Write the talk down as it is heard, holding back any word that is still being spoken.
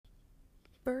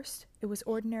First, it was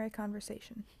ordinary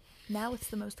conversation. Now it's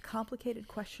the most complicated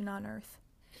question on earth.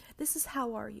 This is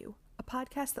How Are You, a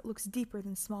podcast that looks deeper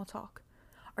than small talk.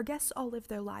 Our guests all live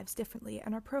their lives differently,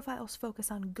 and our profiles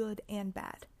focus on good and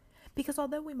bad. Because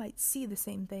although we might see the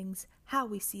same things, how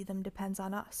we see them depends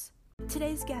on us.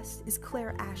 Today's guest is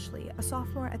Clair Ashley, a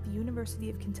sophomore at the University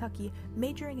of Kentucky,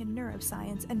 majoring in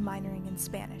neuroscience and minoring in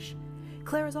Spanish.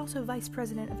 Clair is also vice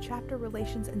president of chapter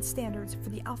relations and standards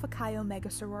for the Alpha Chi Omega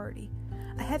sorority.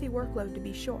 A heavy workload to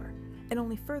be sure, and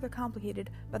only further complicated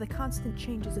by the constant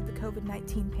changes of the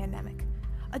COVID-19 pandemic.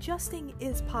 Adjusting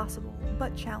is possible,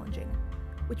 but challenging.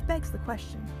 Which begs the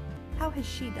question, how has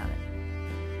she done it?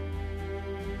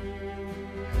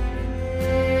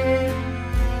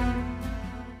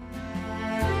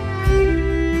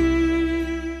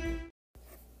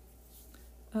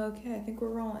 Okay, I think we're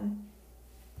rolling.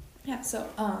 Yeah, so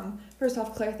first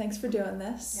off, Claire, thanks for doing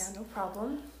this. Yeah, no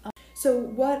problem. So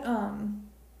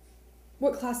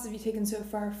what classes have you taken so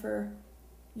far for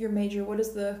your major? What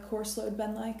has the course load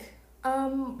been like?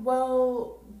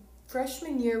 Well,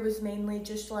 freshman year was mainly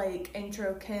just like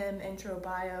intro chem, intro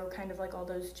bio, kind of like all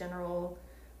those general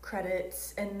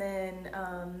credits. And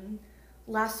then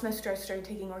last semester I started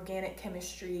taking organic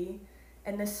chemistry.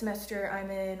 And this semester I'm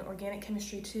in organic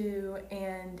chemistry 2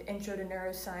 and intro to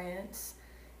neuroscience.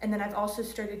 And then I've also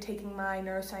started taking my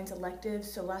neuroscience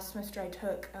electives. So last semester I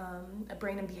took a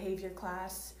brain and behavior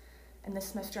class. And this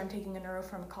semester I'm taking a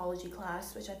neuropharmacology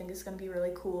class, which I think is going to be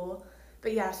really cool.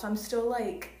 But yeah, so I'm still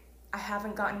like, I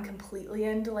haven't gotten completely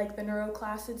into like the neuro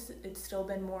classes. It's still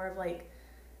been more of like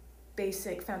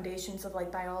basic foundations of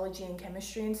like biology and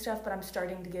chemistry and stuff. But I'm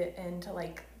starting to get into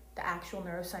like the actual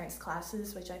neuroscience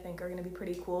classes, which I think are going to be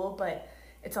pretty cool. But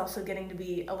it's also getting to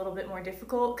be a little bit more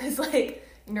difficult because like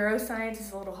neuroscience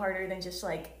is a little harder than just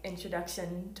like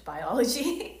introduction to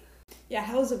biology. Yeah,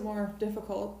 how is it more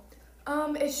difficult?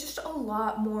 It's just a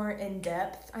lot more in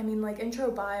depth. I mean, like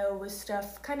intro bio was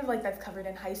stuff kind of like I've covered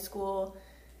in high school,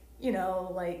 you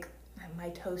know, like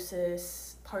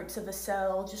mitosis, parts of a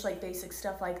cell, just like basic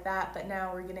stuff like that. But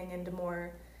now we're getting into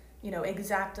more, you know,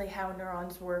 exactly how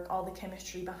neurons work, all the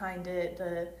chemistry behind it,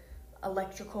 the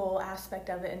electrical aspect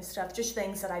of it and stuff, just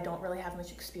things that I don't really have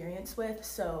much experience with.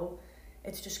 So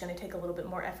it's just going to take a little bit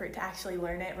more effort to actually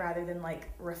learn it rather than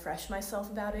like refresh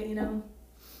myself about it, you know?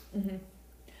 Mm-hmm.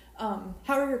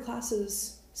 How are your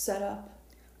classes set up?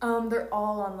 They're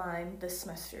all online this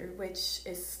semester, which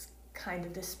is kind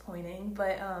of disappointing,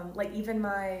 but like even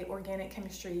my organic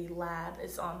chemistry lab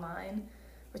is online,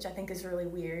 which I think is really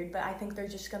weird, but I think they're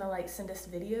just gonna like send us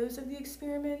videos of the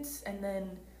experiments and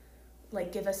then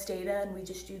like give us data and we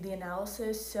just do the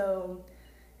analysis. So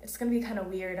it's gonna be kind of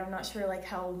weird. I'm not sure like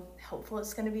how helpful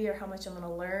it's gonna be or how much I'm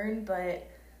gonna learn, but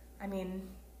I mean,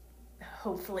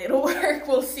 hopefully it'll work.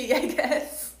 We'll see, I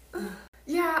guess.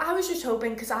 Yeah, I was just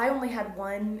hoping because I only had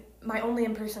my only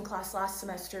in-person class last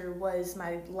semester was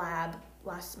my lab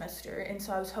last semester, and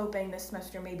so I was hoping this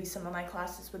semester maybe some of my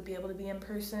classes would be able to be in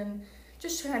person,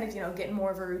 just to kind of, you know, get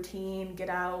more of a routine, get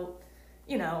out,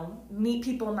 you know, meet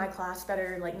people in my class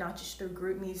better, like not just through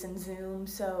GroupMe's and Zoom.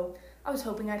 So I was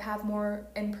hoping I'd have more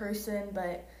in person,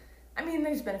 but I mean,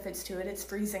 there's benefits to it. It's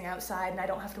freezing outside and I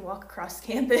don't have to walk across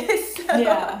campus, so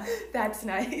yeah, that's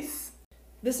nice.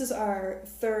 This is our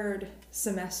third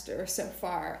semester so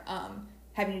far,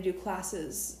 having to do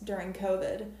classes during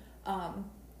COVID.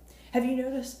 Have you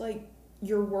noticed like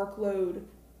your workload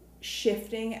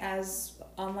shifting as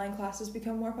online classes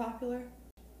become more popular?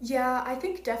 Yeah, I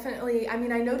think definitely. I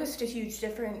mean, I noticed a huge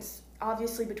difference,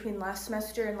 obviously, between last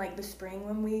semester and, like, the spring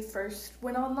when we first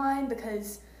went online,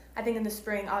 because I think in the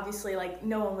spring, obviously, like,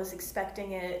 no one was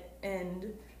expecting it,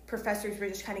 and professors were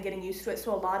just kind of getting used to it,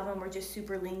 so a lot of them were just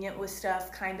super lenient with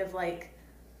stuff, kind of, like,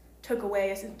 took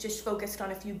away, just focused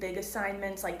on a few big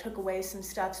assignments, like, took away some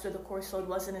stuff so the course load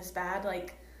wasn't as bad,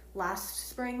 like, last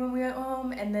spring when we went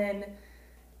home, and then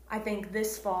I think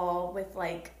this fall with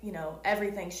like, you know,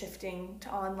 everything shifting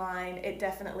to online, it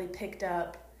definitely picked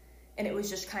up and it was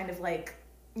just kind of like,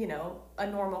 you know, a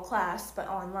normal class, but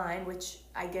online, which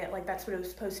I get like that's what it was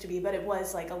supposed to be, but it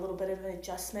was like a little bit of an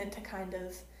adjustment to kind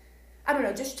of, I don't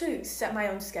know, just to set my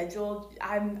own schedule.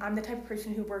 I'm the type of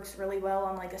person who works really well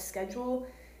on like a schedule,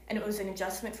 and it was an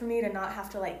adjustment for me to not have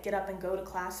to like get up and go to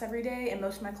class every day, and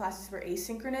most of my classes were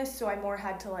asynchronous, so I more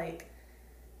had to like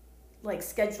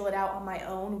schedule it out on my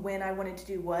own when I wanted to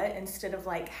do what, instead of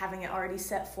like having it already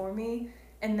set for me.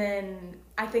 And then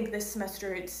I think this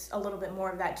semester it's a little bit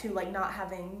more of that too, like not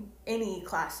having any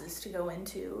classes to go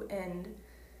into and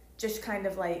just kind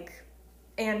of like,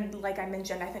 and like I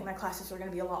mentioned, I think my classes are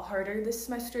going to be a lot harder this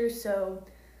semester, so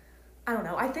I don't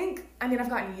know. I've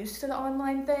gotten used to the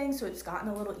online thing, so it's gotten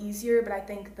a little easier, but I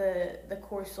think the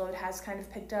course load has kind of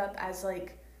picked up as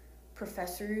like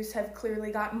professors have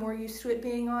clearly gotten more used to it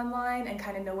being online and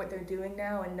kind of know what they're doing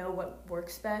now and know what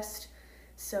works best.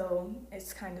 So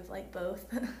it's kind of like both.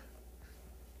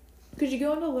 Could you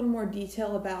go into a little more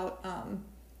detail about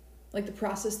like the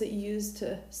process that you use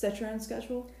to set your own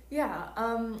schedule? Yeah.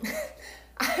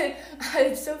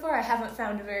 So far I haven't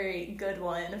found a very good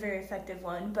one, a very effective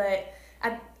one, but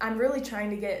I'm really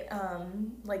trying to get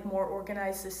like more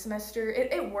organized this semester.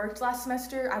 It worked last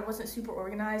semester. I wasn't super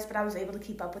organized, but I was able to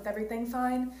keep up with everything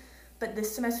fine. But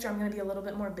this semester I'm going to be a little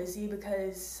bit more busy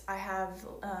because I have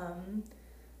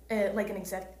like an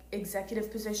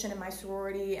executive position in my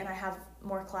sorority, and I have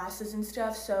more classes and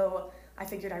stuff, so I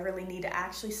figured I really need to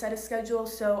actually set a schedule.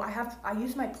 So I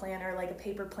use my planner, like a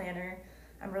paper planner.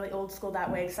 I'm really old school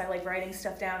that way because I like writing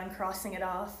stuff down and crossing it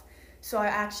off. So I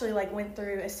actually like went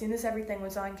through, as soon as everything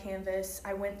was on Canvas,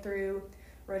 I went through,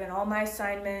 wrote in all my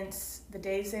assignments, the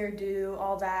days they're due,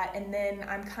 all that, and then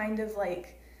I'm kind of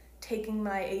like taking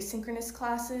my asynchronous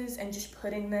classes and just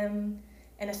putting them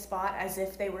in a spot as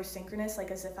if they were synchronous, like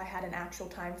as if I had an actual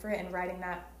time for it, and writing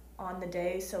that on the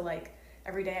day. So like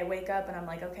every day I wake up and I'm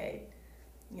like, okay,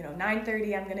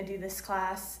 9:30 I'm going to do this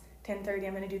class, 10:30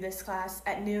 I'm going to do this class,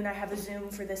 at noon I have a Zoom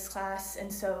for this class.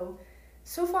 And so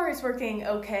far it's working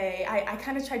okay. I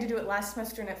kind of tried to do it last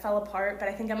semester and it fell apart, but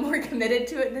I think I'm more committed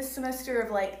to it this semester of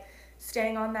like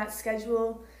staying on that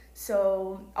schedule.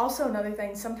 So also another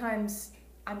thing, sometimes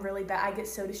I'm really bad. I get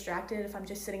so distracted if I'm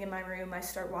just sitting in my room, I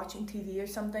start watching TV or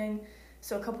something.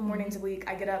 So a couple mornings a week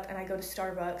I get up and I go to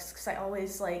Starbucks because I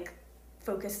always like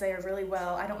focus there really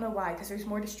well. I don't know why, because there's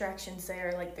more distractions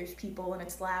there, like there's people and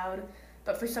it's loud,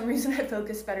 but for some reason I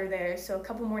focus better there. So a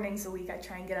couple mornings a week I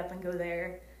try and get up and go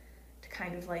there to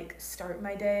kind of like start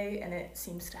my day, and it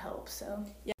seems to help. So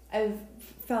yeah, I've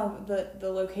found that the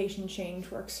location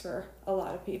change works for a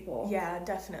lot of people. Yeah,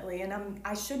 definitely. And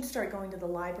I should start going to the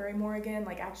library more again,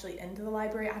 like actually into the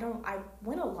library. I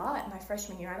went a lot my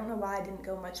freshman year. I don't know why I didn't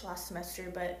go much last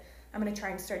semester, but I'm going to try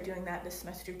and start doing that this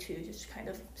semester too, just to kind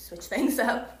of switch things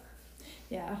up.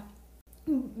 Yeah.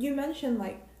 You mentioned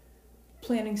like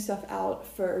planning stuff out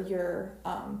for your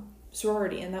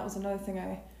sorority, and that was another thing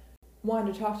I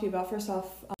wanted to talk to you about. First off,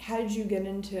 how did you get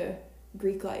into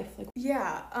Greek life?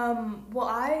 Well,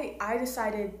 I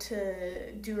decided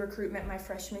to do recruitment my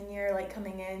freshman year, like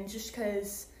coming in, just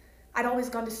because I'd always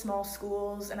gone to small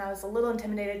schools and I was a little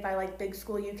intimidated by like big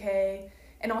school UK.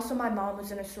 And also my mom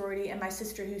was in a sorority, and my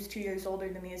sister, who's 2 years older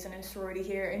than me, is in a sorority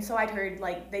here. And so I'd heard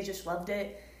like they just loved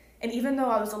it. And even though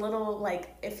I was a little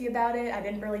like iffy about it, I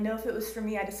didn't really know if it was for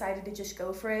me, I decided to just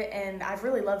go for it, and I've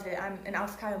really loved it. I'm an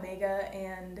Alpha Chi Omega,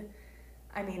 and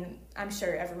I mean, I'm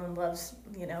sure everyone loves,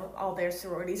 all their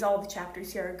sororities. All the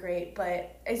chapters here are great,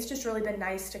 but it's just really been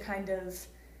nice to kind of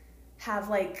have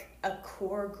like a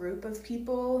core group of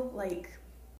people,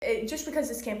 just because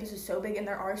this campus is so big and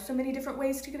there are so many different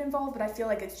ways to get involved, but I feel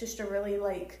like it's just a really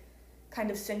like kind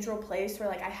of central place where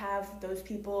like I have those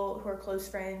people who are close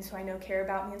friends who I know care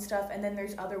about me and stuff, and then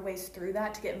there's other ways through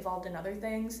that to get involved in other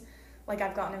things. Like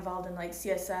I've gotten involved in like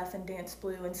CSF and Dance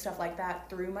Blue and stuff like that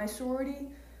through my sorority,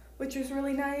 which was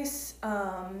really nice.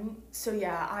 So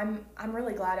yeah, I'm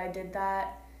really glad I did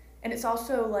that. And it's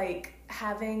also like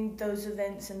having those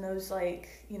events and those like,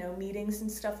 meetings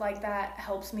and stuff like that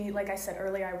helps me. Like I said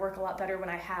earlier, I work a lot better when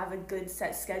I have a good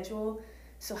set schedule.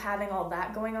 So having all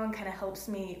that going on kind of helps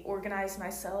me organize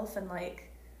myself and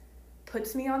like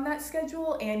puts me on that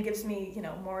schedule and gives me,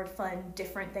 more fun,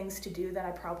 different things to do that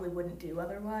I probably wouldn't do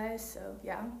otherwise. So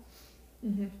yeah.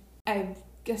 Mm-hmm. I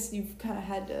guess you've kind of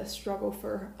had to struggle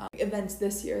for events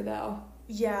this year though.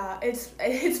 Yeah, it's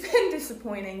been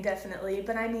disappointing, definitely,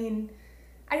 but I mean,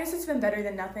 I guess it's been better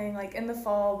than nothing. Like in the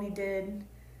fall we did,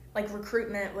 like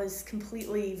recruitment was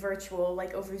completely virtual,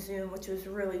 like over Zoom, which was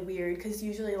really weird because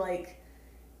usually like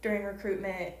during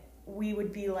recruitment we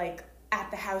would be like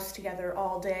at the house together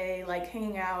all day, like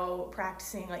hanging out,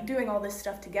 practicing, like doing all this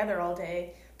stuff together all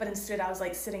day, but instead I was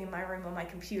like sitting in my room on my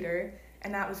computer,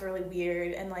 and that was really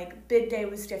weird. And like bid day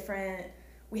was different.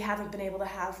 We haven't been able to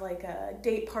have like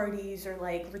date parties or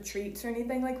like retreats or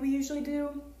anything like we usually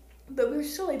do, but we were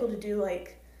still able to do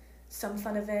like some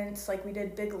fun events. Like we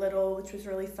did Big Little, which was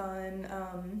really fun.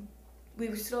 We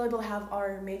were still able to have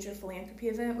our major philanthropy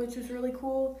event, which was really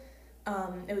cool.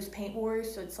 It was Paint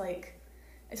Wars, so it's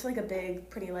like a big,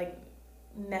 pretty like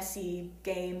messy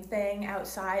game thing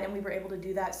outside, and we were able to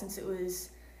do that since it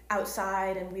was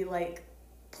outside, and we like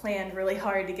planned really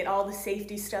hard to get all the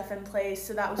safety stuff in place,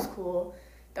 so that was cool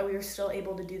that we were still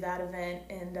able to do that event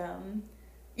and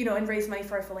and raise money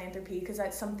for our philanthropy, because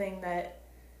that's something that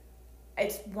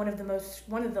it's one of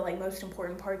the like most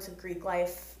important parts of Greek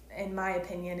life, in my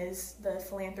opinion, is the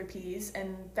philanthropies,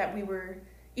 and that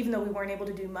even though we weren't able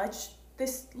to do much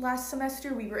this last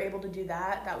semester, we were able to do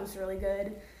that. That was really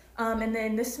good. And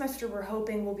then this semester, we're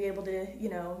hoping we'll be able to,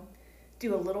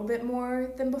 do a little bit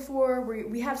more than before.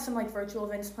 We have some like virtual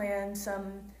events planned,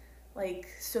 some like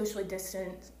socially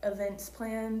distant events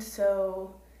planned.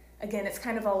 So again, it's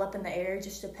kind of all up in the air,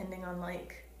 just depending on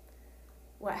like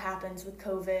what happens with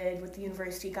COVID, what the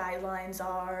university guidelines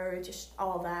are, just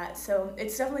all that. So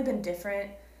it's definitely been different,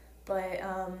 but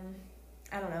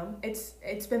I don't know.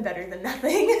 It's been better than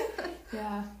nothing.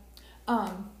 Yeah.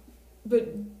 But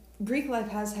Greek life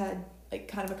has had like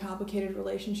kind of a complicated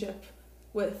relationship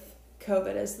with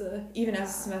COVID as the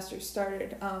semester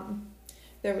started.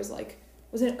 There was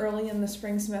wasn't it early in the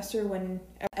spring semester when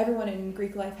everyone in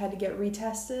Greek life had to get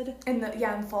retested?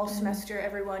 In fall semester,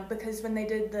 everyone, because when they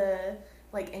did the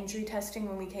injury testing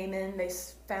when we came in, they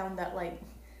found that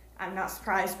I'm not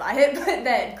surprised by it, but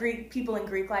that people in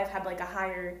Greek life had a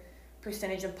higher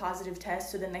percentage of positive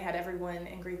tests, so then they had everyone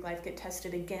in Greek life get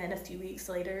tested again a few weeks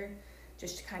later,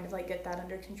 just to kind of get that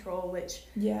under control, which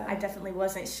I definitely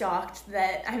wasn't shocked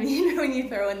that, when you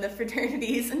throw in the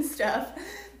fraternities and stuff,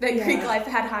 that Greek life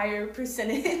had higher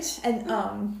percentage.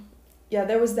 And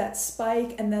there was that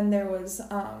spike, and then there was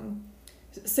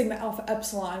Sigma Alpha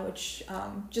Epsilon, which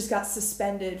just got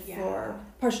suspended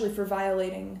partially for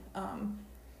violating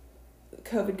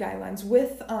COVID guidelines.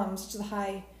 With such a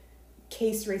high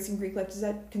case rates in Greek life, does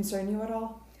that concern you at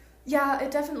all? Yeah,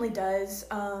 it definitely does.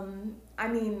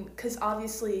 Because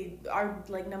obviously our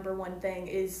number one thing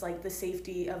is the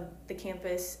safety of the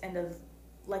campus and of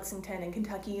Lexington and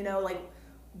Kentucky.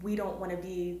 We don't want to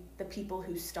be the people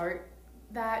who start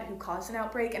that, who cause an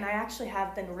outbreak. And I actually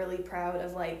have been really proud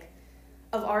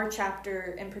of our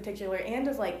chapter in particular, and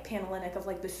of Panhellenic,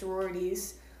 of the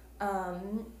sororities,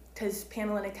 because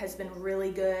Panhellenic has been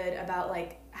really good about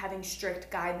having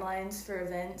strict guidelines for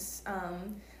events.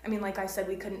 Like I said,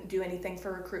 we couldn't do anything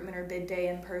for recruitment or bid day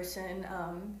in person.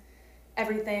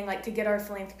 Everything, to get our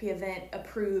philanthropy event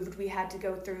approved, we had to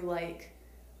go through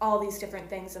all these different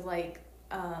things of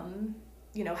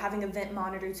having event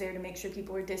monitors there to make sure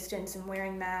people were distanced and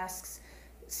wearing masks,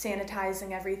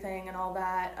 sanitizing everything and all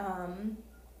that.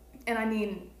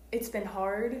 And it's been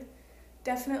hard,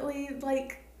 definitely,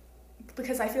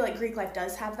 because I feel Greek life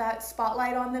does have that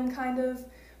spotlight on them, kind of,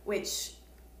 which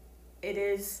it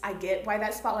is. I get why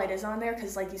that spotlight is on there,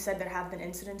 because like you said, there have been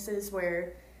incidences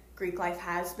where Greek life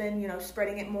has been,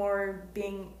 spreading it more,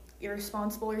 being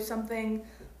irresponsible or something,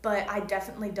 but I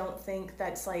definitely don't think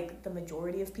that's the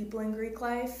majority of people in Greek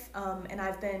life. And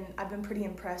I've been pretty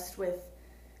impressed with,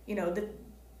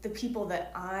 the people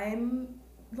that I'm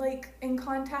in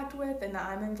contact with and that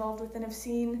I'm involved with and have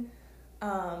seen.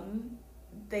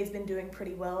 They've been doing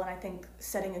pretty well, and I think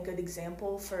setting a good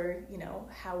example for,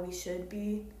 how we should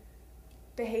be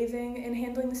behaving and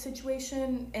handling the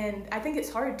situation. And I think it's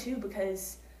hard too,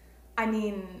 because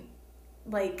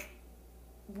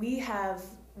we have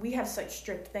such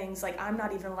strict things. I'm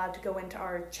not even allowed to go into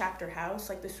our chapter house,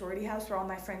 the sorority house where all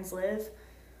my friends live,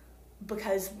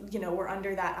 because we're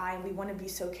under that eye and we want to be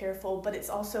so careful. But it's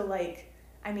also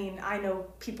I know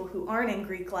people who aren't in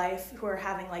Greek life who are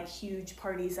having huge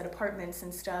parties at apartments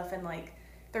and stuff, and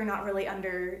they're not really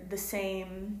under the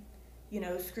same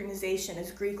scrutinization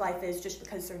as Greek life is, just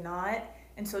because they're not.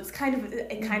 And so it's kind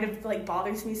of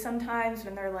bothers me sometimes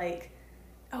when they're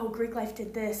oh, Greek life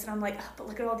did this, and I'm oh, but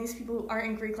look at all these people who aren't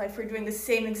in Greek life who are doing the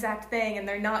same exact thing, and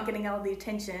they're not getting all the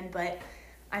attention. But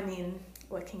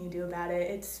what can you do about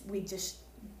it? We just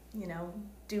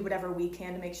do whatever we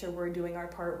can to make sure we're doing our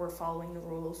part, we're following the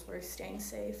rules, we're staying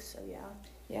safe. So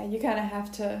yeah, you kind of have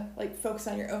to focus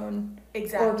on your own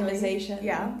organization.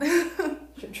 Yeah.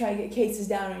 Try to get cases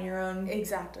down on your own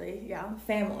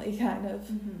family, kind of.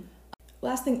 Mm-hmm.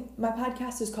 Last thing, my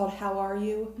podcast is called How Are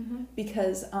You? Mm-hmm.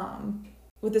 Because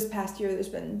with this past year, there's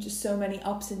been just so many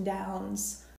ups and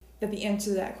downs that the answer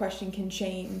to that question can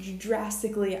change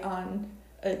drastically on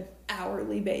an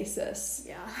hourly basis.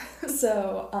 Yeah.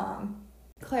 So,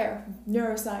 Claire,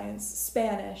 neuroscience,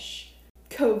 Spanish,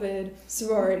 COVID,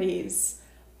 sororities,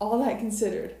 all that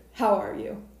considered, how are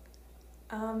you?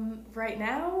 Right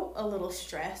now, a little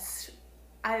stressed.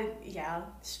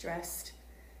 Stressed.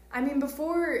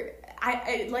 Before,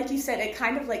 I like you said, it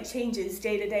kind of changes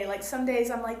day to day. Some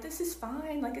days I'm this is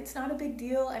fine, it's not a big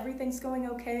deal, everything's going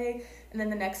okay. And then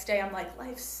the next day I'm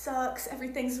life sucks,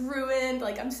 everything's ruined,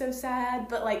 I'm so sad.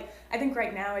 But I think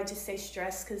right now I just say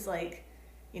stressed because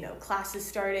class is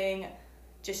starting,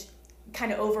 just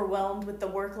kind of overwhelmed with the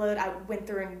workload. I went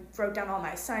through and wrote down all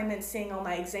my assignments, seeing all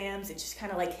my exams. It just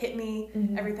kind of like hit me,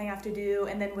 everything I have to do.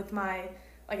 And then with my,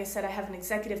 like I said, I have an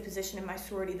executive position in my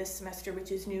sorority this semester,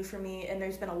 which is new for me. And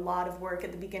there's been a lot of work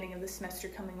at the beginning of the semester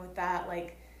coming with that,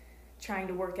 like trying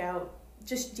to work out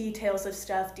just details of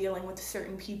stuff, dealing with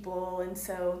certain people. And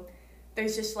so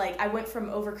there's just like, I went from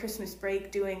over Christmas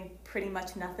break doing pretty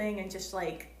much nothing and just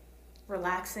like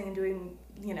relaxing and doing,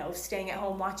 you know, staying at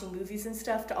home watching movies and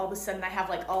stuff, to all of a sudden I have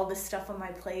like all this stuff on my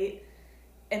plate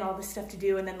and all this stuff to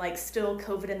do, and then like still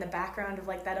COVID in the background of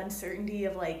like that uncertainty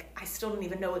of like I still don't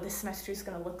even know what this semester is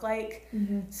going to look like.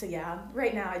 So yeah,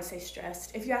 right now I'd say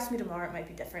stressed. If you ask me tomorrow, it might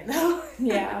be different though.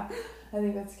 Yeah, I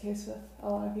think that's the case with a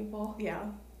lot of people. Yeah,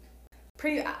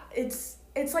 pretty. It's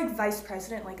like vice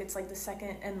president, like it's like the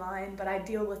second in line, but I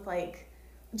deal with like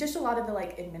just a lot of the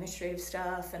like administrative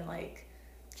stuff and like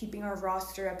keeping our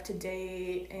roster up to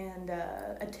date and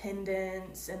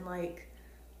attendance and like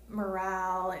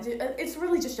morale. It's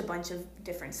really just a bunch of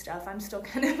different stuff. I'm still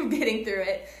kind of getting through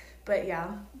it, but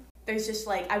yeah, there's just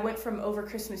like I went from over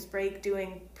Christmas break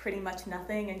doing pretty much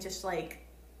nothing and just like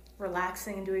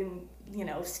relaxing and doing, you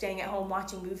know, staying at home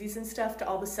watching movies and stuff, to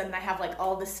all of a sudden I have like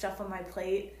all this stuff on my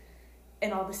plate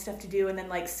and all this stuff to do, and then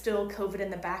like still COVID in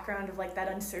the background of like that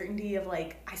uncertainty of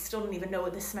like I still don't even know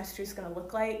what this semester is going to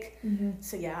look like.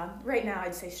 So yeah, right now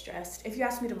I'd say stressed. If you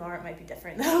ask me tomorrow, it might be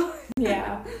different though.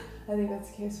 Yeah, I think that's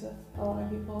the case with a lot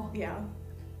of people. Yeah.